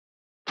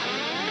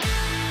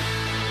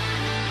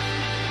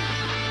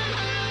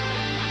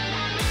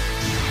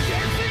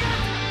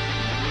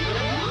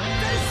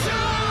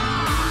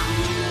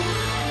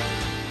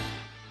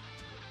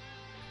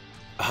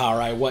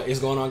Alright, what is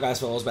going on, guys?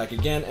 Fellows back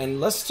again,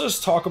 and let's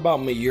just talk about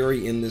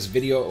Mayuri in this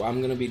video. I'm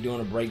going to be doing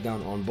a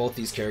breakdown on both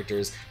these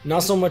characters.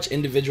 Not so much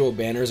individual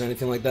banners or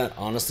anything like that.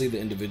 Honestly, the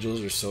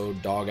individuals are so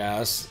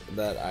dog-ass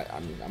that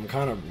I'm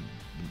kind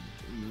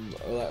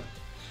of...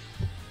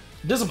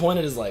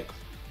 disappointed is like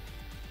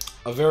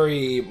a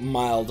very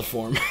mild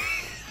form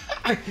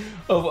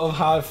of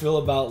how I feel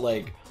about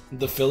like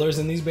the fillers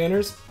in these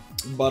banners.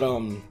 But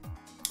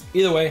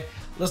either way,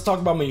 let's talk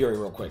about Mayuri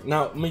real quick.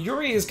 Now,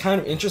 Mayuri is kind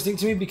of interesting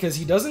to me because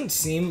he doesn't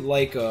seem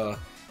like a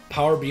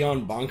Power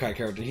Beyond Bankai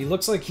character. He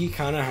looks like he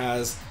kind of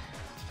has...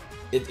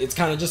 It's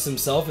kind of just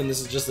himself, and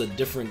this is just a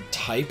different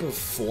type of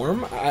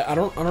form. I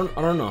don't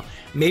know.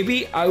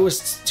 Maybe I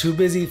was too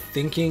busy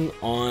thinking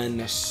on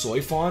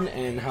SAFWY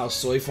and how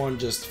SAFWY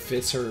just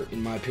fits her,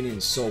 in my opinion,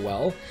 so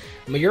well.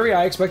 Mayuri,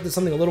 I expected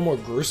something a little more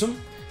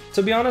gruesome,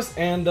 to be honest.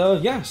 And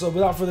yeah, so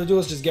without further ado,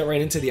 let's just get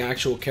right into the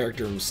actual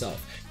character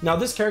himself. Now,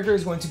 this character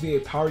is going to be a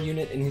power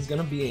unit, and he's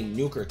going to be a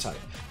nuker type,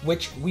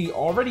 which we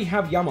already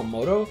have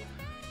Yamamoto.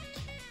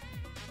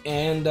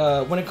 And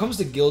when it comes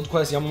to Guild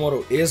Quest,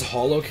 Yamamoto is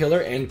Hollow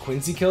Killer and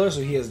Quincy Killer,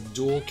 so he has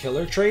dual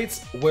killer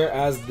traits,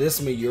 whereas this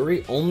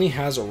Mayuri only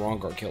has a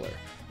Rancor Killer.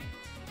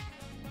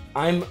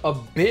 I'm a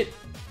bit,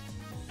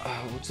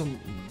 what's the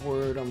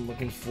word I'm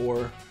looking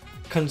for?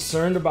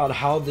 Concerned about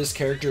how this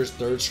character's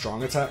third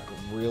strong attack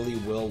really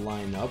will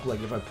line up.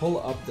 Like, if I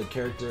pull up the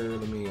character,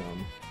 let me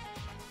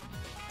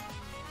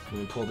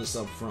pull this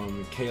up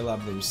from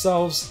KLab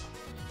themselves.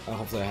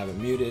 Hopefully I have it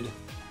muted.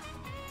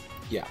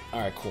 Yeah,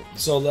 alright, cool.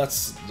 So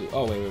let's do...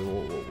 Oh, wait,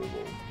 whoa.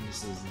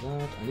 This is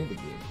that. I need the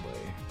gameplay.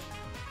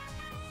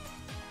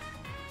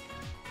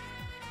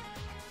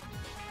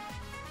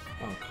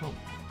 Oh, come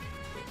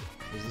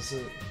on. Is this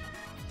it?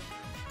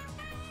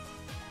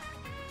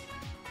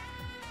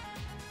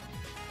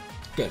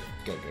 Good.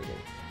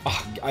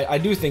 Oh, I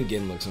do think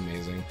Gin looks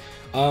amazing.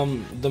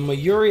 The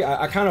Mayuri,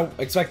 I kind of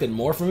expected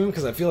more from him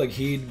because I feel like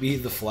he'd be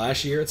the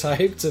flashier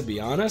type, to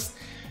be honest.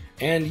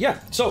 And yeah,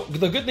 so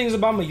the good things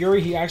about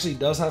Mayuri, he actually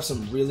does have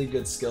some really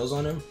good skills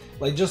on him.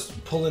 Like,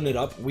 just pulling it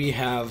up, we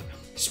have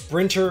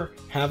Sprinter,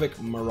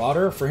 Havoc,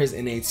 Marauder for his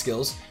innate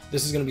skills.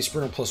 This is going to be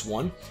Sprinter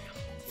 +1.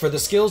 For the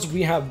skills,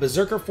 we have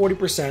Berserker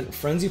 40%,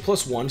 Frenzy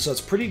 +1, so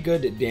that's pretty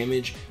good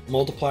damage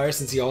multiplier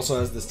since he also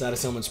has the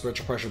Status Ailment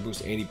Spiritual Pressure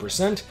boost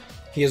 80%.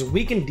 He has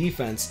Weakened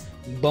Defense,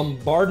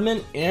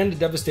 Bombardment, and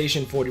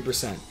Devastation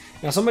 40%.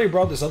 Now, somebody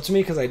brought this up to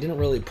me because I didn't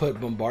really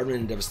put Bombardment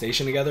and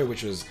Devastation together,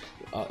 which was,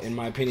 in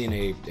my opinion,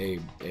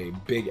 a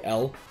big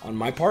L on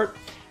my part.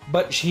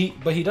 But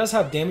he does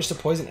have damage to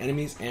poison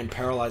enemies and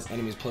paralyzed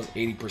enemies plus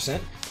 80%,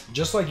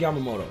 just like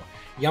Yamamoto.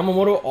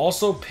 Yamamoto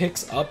also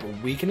picks up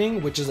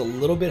Weakening, which is a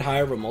little bit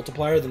higher of a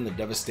multiplier than the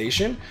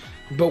Devastation.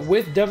 But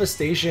with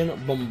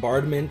Devastation,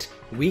 Bombardment,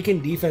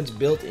 Weakened Defense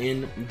built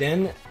in,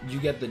 then you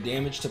get the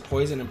damage to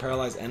poison and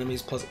paralyzed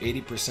enemies plus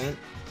 80%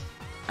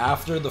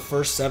 after the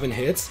first 7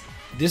 hits.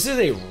 This is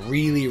a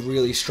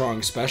really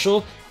strong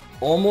special,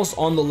 almost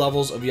on the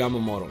levels of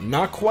Yamamoto.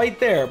 Not quite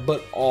there,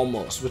 but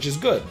almost, which is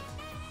good.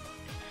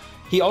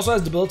 He also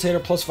has Debilitator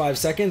 +5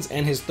 seconds,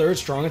 and his third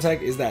strong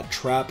attack is that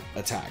Trap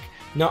attack.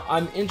 Now,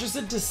 I'm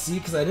interested to see,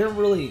 because I didn't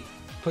really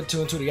put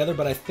 2 and 2 together,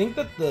 but I think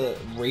that the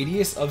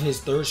radius of his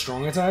third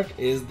strong attack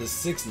is the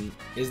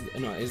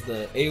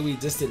AoE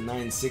distant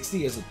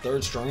 960 as a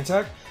third strong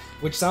attack,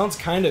 which sounds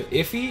kind of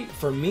iffy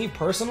for me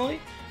personally.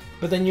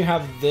 But then you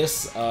have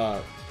this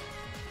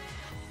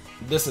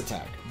this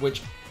attack,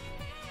 which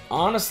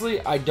honestly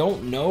I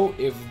don't know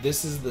if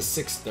this is the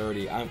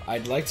 630.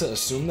 I'd like to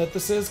assume that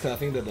this is, because I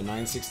think that the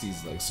 960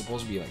 is like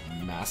supposed to be like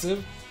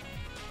massive.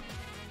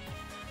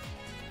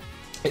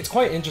 It's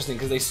quite interesting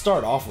because they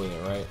start off with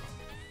it, right?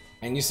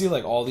 And you see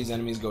like all these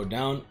enemies go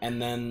down,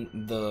 and then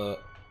the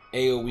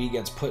AoE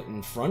gets put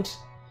in front.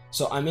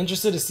 So I'm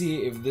interested to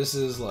see if this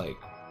is like...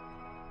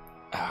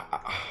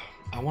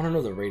 I want to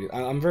know the radius.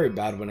 I'm very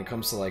bad when it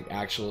comes to like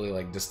actually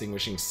like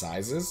distinguishing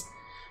sizes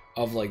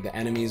of like the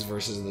enemies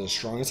versus the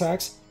strong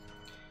attacks.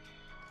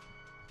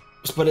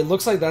 But it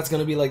looks like that's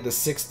going to be like the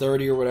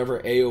 630 or whatever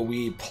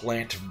AoE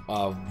plant.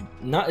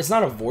 It's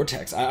not a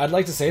vortex. I'd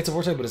like to say it's a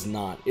vortex, but it's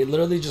not. It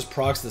literally just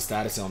procs the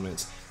status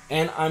elements.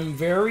 And I'm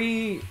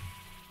very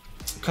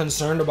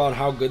concerned about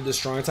how good this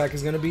strong attack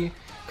is going to be,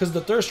 because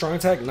the third strong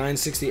attack,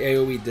 960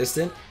 AoE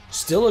distant,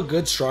 still a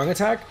good strong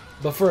attack,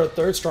 but for a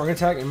third strong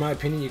attack, in my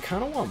opinion, you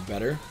kind of want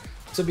better,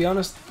 to be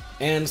honest.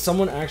 And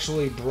someone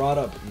actually brought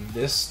up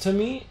this to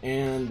me,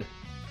 and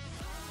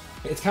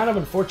it's kind of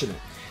unfortunate.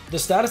 The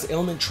status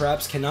ailment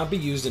traps cannot be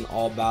used in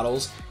all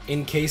battles.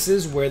 In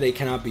cases where they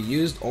cannot be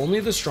used, only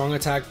the strong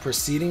attack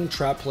preceding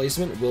trap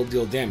placement will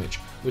deal damage,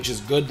 which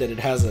is good that it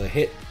has a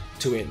hit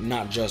to it,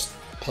 not just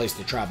place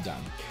the trap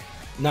down.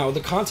 Now,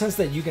 the contents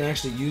that you can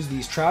actually use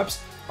these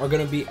traps are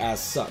going to be as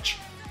such.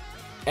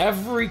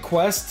 Every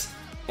quest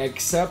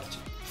except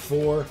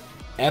for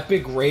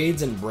epic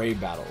raids and brave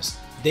battles.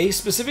 They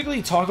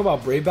specifically talk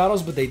about brave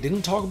battles, but they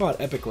didn't talk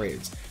about epic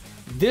raids.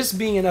 This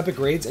being an epic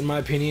raids, in my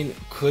opinion,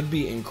 would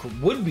be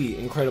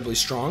incredibly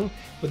strong,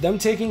 but them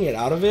taking it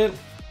out of it,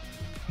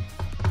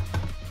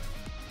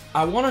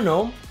 I want to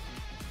know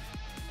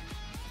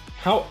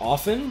how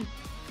often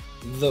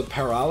the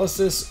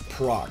paralysis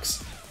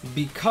procs,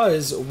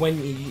 because when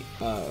he,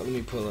 let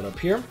me pull it up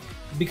here,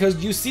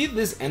 because you see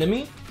this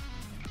enemy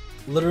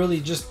literally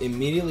just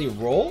immediately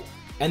roll,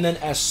 and then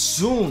as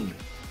soon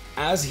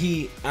as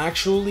he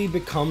actually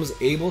becomes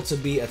able to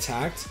be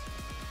attacked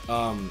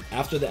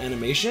after the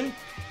animation,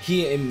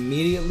 he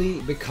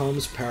immediately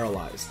becomes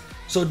paralyzed.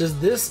 So does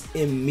this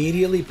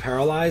immediately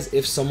paralyze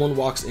if someone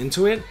walks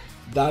into it?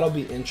 That'll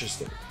be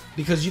interesting,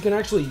 because you can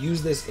actually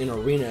use this in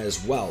arena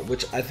as well,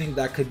 which I think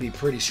that could be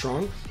pretty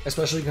strong,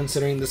 especially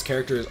considering this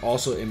character is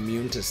also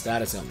immune to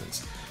status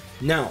ailments.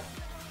 Now,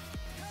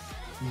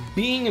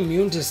 being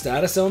immune to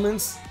status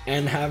ailments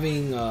and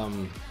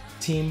having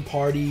team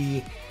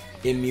party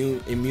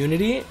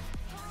immunity,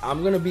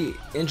 I'm gonna be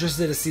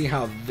interested to see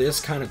how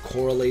this kind of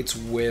correlates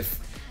with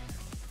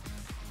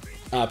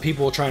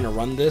people trying to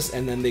run this,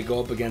 and then they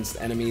go up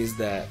against enemies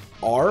that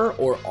are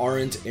or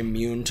aren't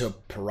immune to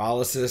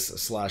paralysis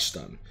 /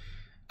 stun.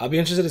 I'll be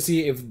interested to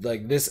see if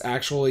like this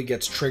actually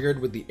gets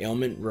triggered with the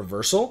ailment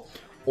reversal,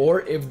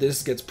 or if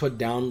this gets put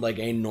down like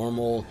a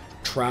normal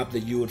trap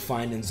that you would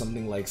find in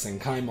something like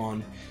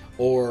Senkaimon,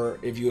 or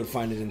if you would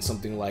find it in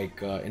something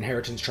like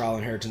Inheritance Trial,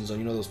 Inheritance Zone,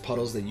 you know, those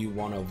puddles that you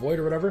want to avoid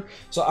or whatever.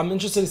 So I'm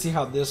interested to see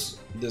how this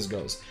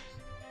goes.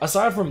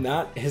 Aside from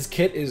that, his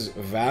kit is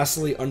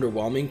vastly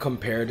underwhelming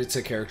compared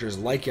to characters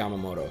like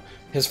Yamamoto.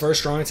 His first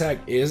strong attack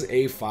is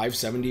a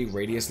 570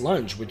 radius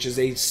lunge, which is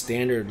a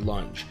standard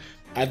lunge.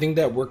 I think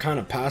that we're kind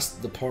of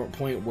past the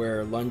point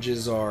where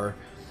lunges are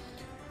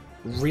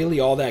really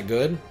all that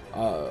good.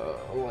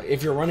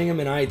 If you're running them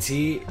in IT,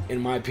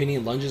 in my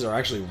opinion, lunges are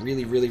actually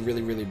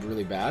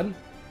really bad.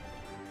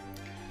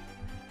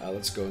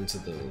 Let's go into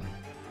the,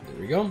 there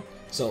we go.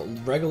 So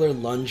regular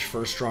lunge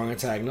first strong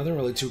attack, nothing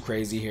really too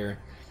crazy here.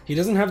 He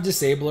doesn't have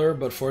disabler,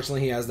 but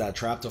fortunately he has that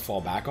trap to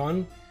fall back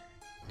on.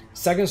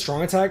 Second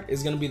strong attack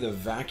is going to be the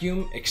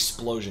vacuum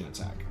explosion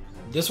attack.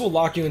 This will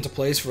lock you into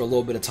place for a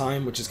little bit of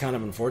time, which is kind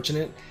of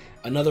unfortunate.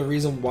 Another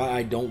reason why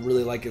I don't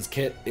really like his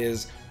kit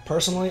is,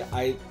 personally,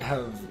 I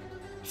have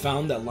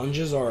found that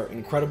lunges are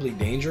incredibly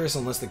dangerous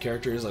unless the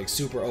character is like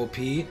super OP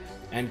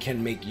and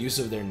can make use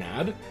of their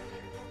NAD.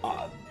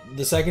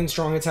 The second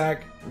strong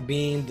attack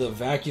being the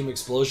vacuum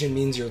explosion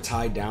means you're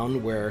tied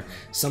down, where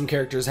some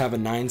characters have a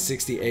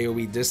 960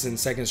 AoE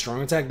distance second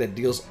strong attack that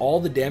deals all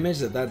the damage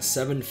that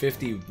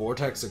 750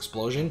 vortex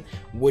explosion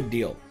would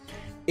deal.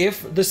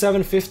 If the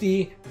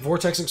 750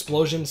 vortex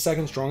explosion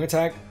second strong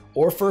attack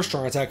or first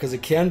strong attack, because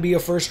it can be a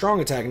first strong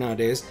attack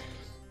nowadays,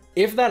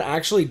 if that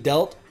actually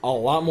dealt a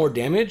lot more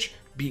damage,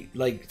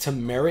 like to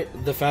merit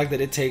the fact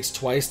that it takes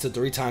 2 to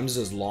 3 times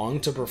as long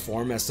to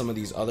perform as some of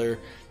these other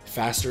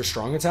faster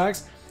strong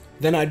attacks,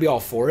 then I'd be all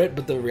for it.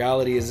 But the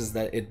reality is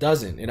that it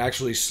doesn't. It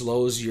actually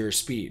slows your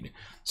speed.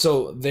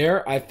 So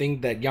there, I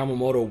think that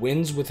Yamamoto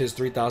wins with his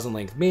 3000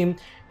 length beam,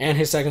 and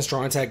his second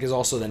strong attack is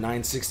also the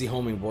 960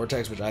 homing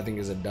vortex, which I think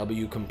is a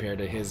W compared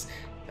to his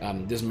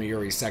this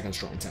Mayuri's second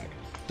strong attack.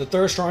 The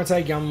third strong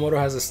attack, Yamamoto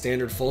has a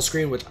standard full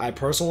screen, which I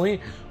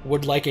personally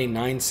would like a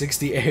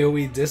 960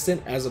 AoE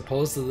distant as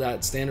opposed to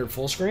that standard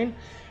full screen.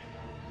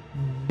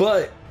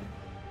 But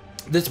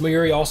this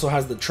Mayuri also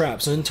has the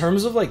trap. So in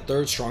terms of like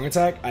third strong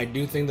attack, I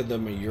do think that the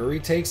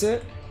Mayuri takes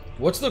it.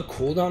 What's the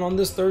cooldown on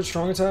this third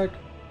strong attack?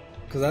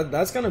 Because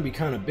that's going to be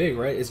kind of big,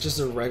 right? It's just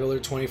a regular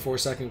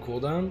 24-second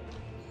cooldown.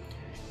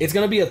 It's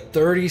going to be a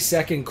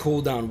 30-second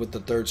cooldown with the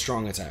third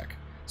strong attack.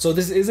 So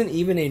this isn't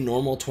even a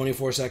normal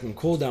 24-second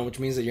cooldown, which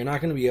means that you're not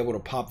going to be able to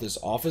pop this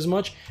off as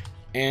much.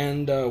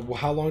 And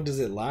how long does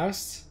it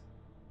last?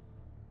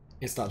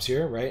 It stops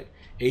here, right?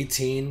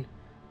 18.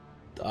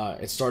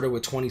 It started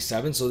with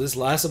 27, so this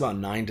lasts about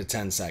 9 to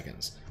 10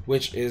 seconds,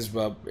 which is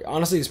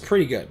honestly is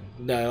pretty good.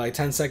 The like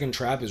 10-second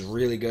trap is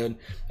really good,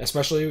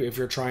 especially if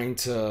you're trying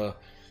to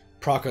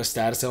proc a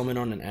status ailment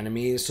on an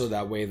enemy, so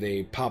that way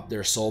they pop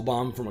their soul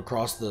bomb from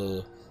across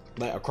the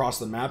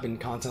map in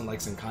content like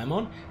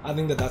Senkaimon. I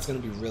think that that's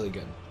going to be really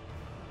good.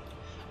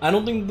 I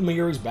don't think the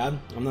Mayuri's bad.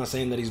 I'm not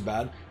saying that he's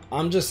bad.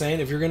 I'm just saying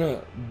if you're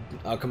going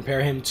to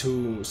compare him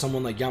to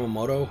someone like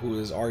Yamamoto, who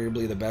is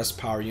arguably the best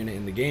power unit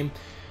in the game,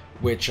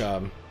 which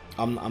I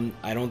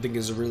don't think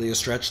is really a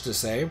stretch to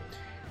say,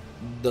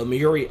 the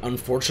Mayuri,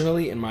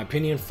 unfortunately, in my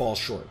opinion, falls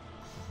short.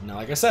 Now,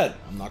 like I said,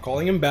 I'm not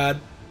calling him bad.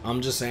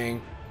 I'm just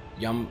saying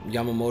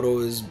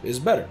Yamamoto is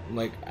better.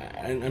 Like,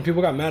 and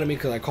people got mad at me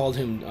because I called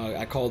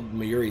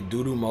Mayuri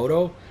Dudu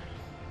Moto.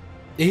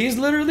 He's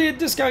literally a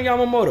discount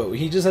Yamamoto.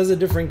 He just has a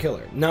different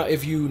killer. Now,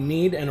 if you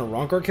need an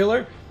Arankar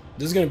killer,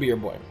 this is gonna be your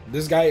boy.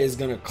 This guy is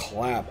gonna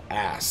clap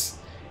ass.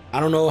 I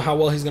don't know how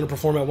well he's gonna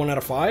perform at 1 out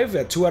of 5.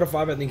 At 2 out of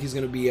 5, I think he's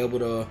gonna be able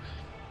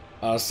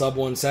to sub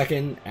 1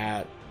 second.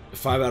 At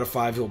 5 out of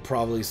 5, he'll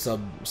probably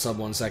sub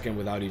 1 second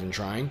without even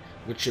trying,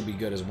 which should be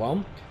good as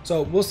well.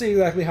 So we'll see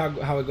exactly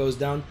how it goes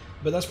down.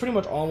 But that's pretty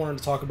much all I wanted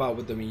to talk about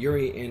with the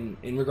Mayuri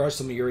in regards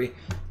to Mayuri.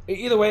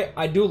 Either way,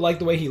 I do like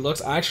the way he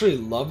looks. I actually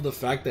love the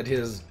fact that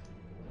his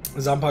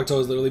Zanpakuto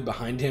is literally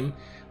behind him,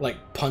 like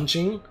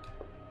punching.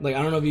 Like,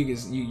 I don't know if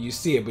you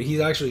see it, but he's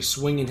actually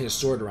swinging his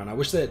sword around. I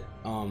wish that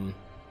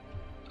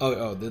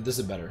this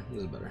is better.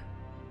 This is better.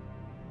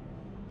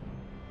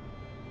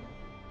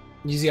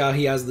 You see how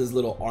he has his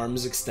little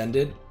arms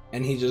extended,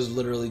 and he just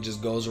literally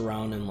just goes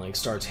around and like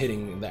starts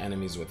hitting the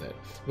enemies with it,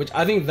 which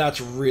I think that's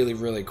really,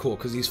 really cool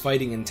because he's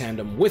fighting in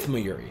tandem with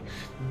Mayuri.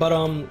 But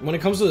when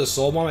it comes to the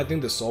Soul Bomb, I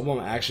think the Soul Bomb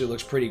actually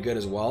looks pretty good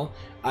as well.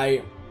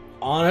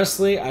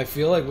 Honestly, I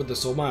feel like with the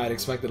Soul Bomb I'd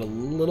expected a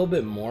little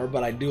bit more,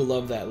 but I do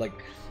love that like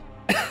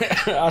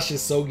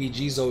Ashisogi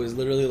Jizo is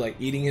literally like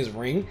eating his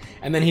ring,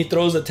 and then he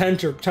throws a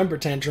temper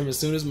tantrum as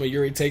soon as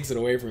Mayuri takes it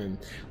away from him.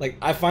 Like,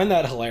 I find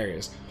that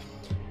hilarious.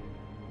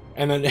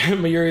 And then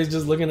Mayuri is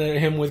just looking at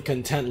him with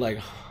content, like,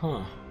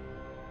 huh.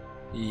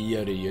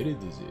 Yada yada.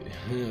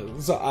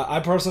 So I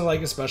personally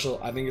like it special.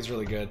 I think it's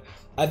really good.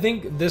 I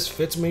think this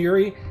fits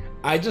Mayuri.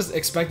 I just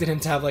expected him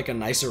to have like a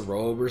nicer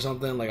robe or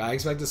something. Like, I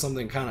expected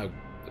something kind of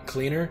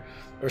cleaner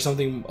or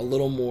something a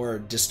little more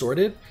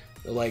distorted,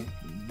 like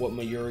what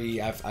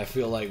Mayuri I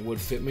feel like would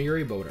fit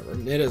Mayuri, but whatever.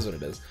 It is what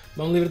it is.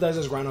 But I'm gonna leave it at that.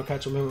 Just grind. I'll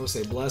catch you. Remember,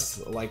 stay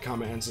blessed. Like,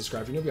 comment, and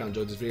subscribe. If you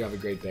enjoyed this video, have a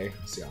great day.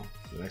 See y'all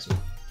in the next one.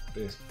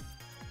 Peace.